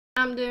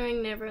I'm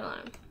doing Never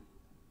Alone.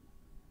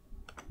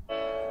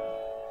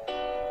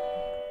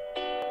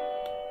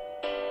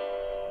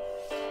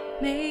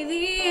 May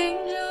the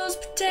angels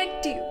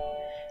protect you,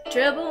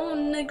 trouble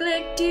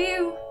neglect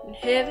you, and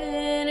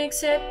heaven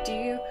accept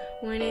you.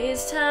 When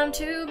it's time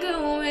to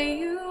go, may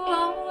you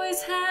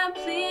always have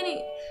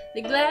plenty,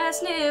 the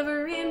glass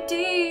never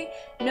empty,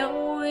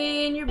 know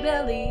in your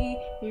belly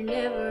you're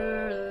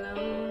never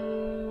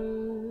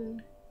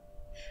alone.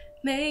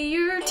 May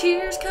your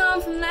tears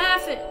come from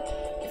laughing,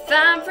 you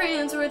find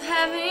friends worth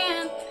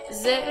having,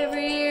 as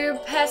every year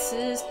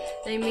passes,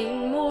 they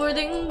mean more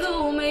than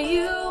gold. May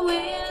you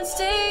win and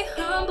stay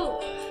humble,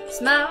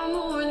 smile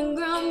more than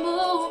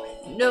grumble,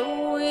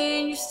 know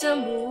when you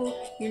stumble,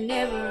 you're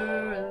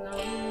never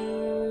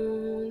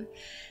alone.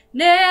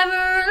 Never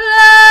alone,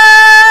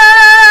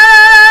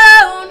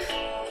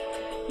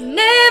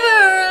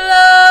 never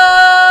alone.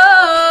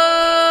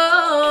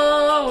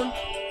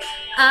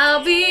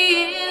 I'll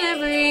be in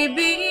every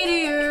beat of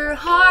your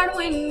heart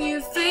when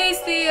you face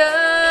the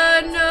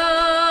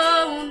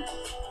unknown.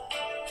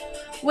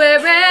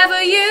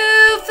 Wherever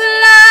you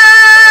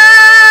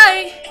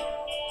fly,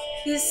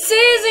 this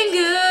isn't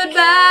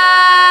goodbye.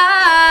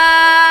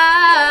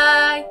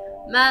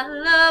 My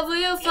love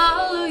will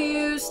follow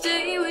you,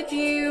 stay with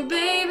you,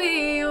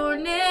 baby, you're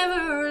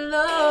never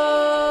alone.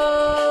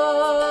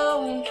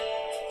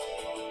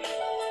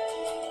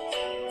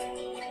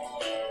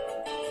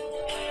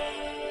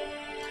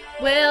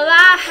 Well,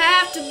 I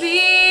have to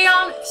be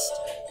honest,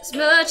 as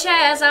much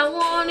as I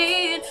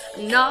wanted,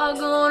 I'm not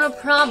gonna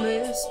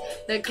promise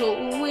that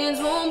cold winds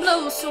won't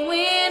blow. So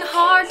when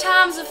hard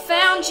times have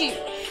found you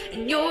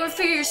and your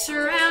fears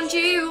surround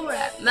you,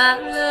 wrap my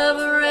love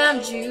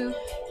around you,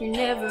 you're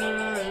never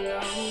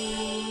alone.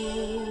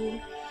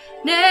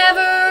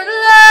 Never alone,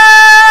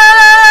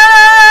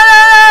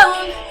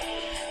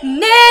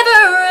 never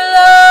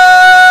alone.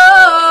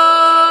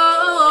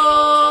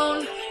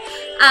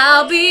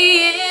 I'll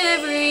be in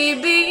every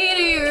beat of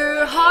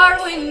your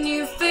heart when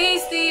you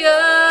face the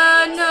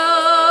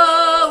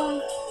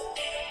unknown.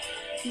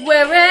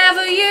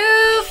 Wherever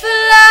you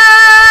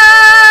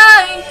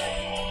fly,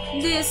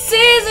 this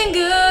isn't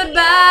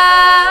goodbye.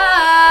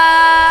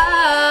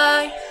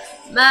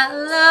 My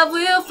love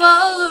will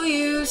follow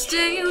you,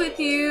 stay with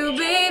you,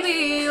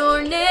 baby,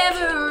 you're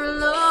never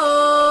alone.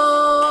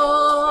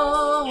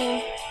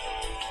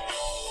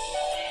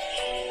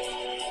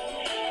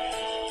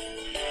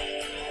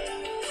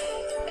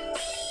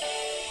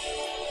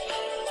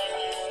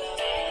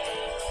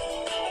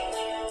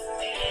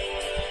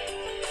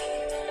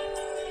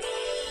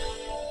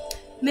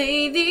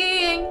 May the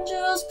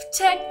angels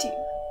protect you,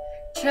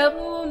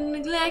 trouble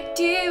neglect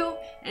you,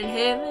 and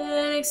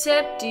heaven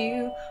accept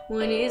you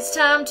when it's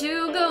time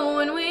to go.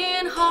 And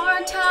when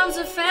hard times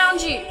have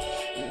found you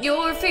and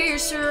your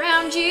fears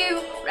surround you,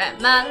 wrap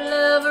my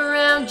love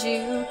around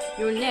you,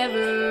 you're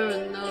never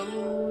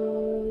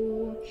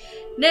alone.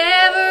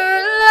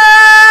 Never alone,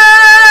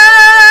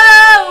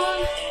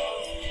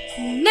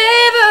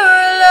 never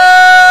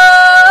alone.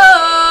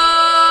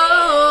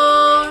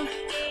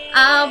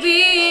 I'll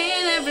be in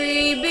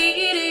every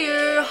beat of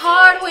your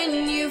heart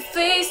when you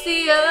face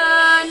the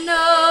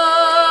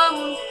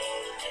unknown.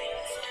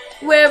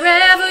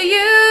 Wherever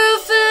you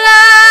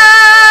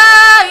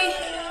fly,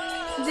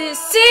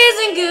 this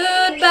isn't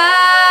goodbye.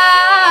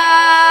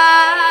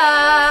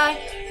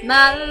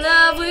 My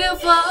love will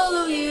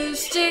follow you,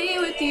 stay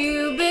with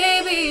you,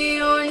 baby,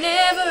 you're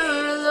never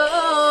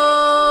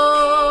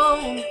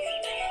alone.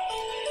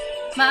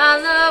 My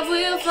love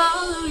will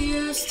follow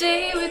you,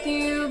 stay with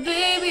you,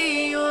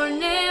 baby, you're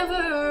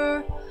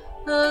never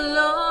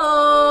alone.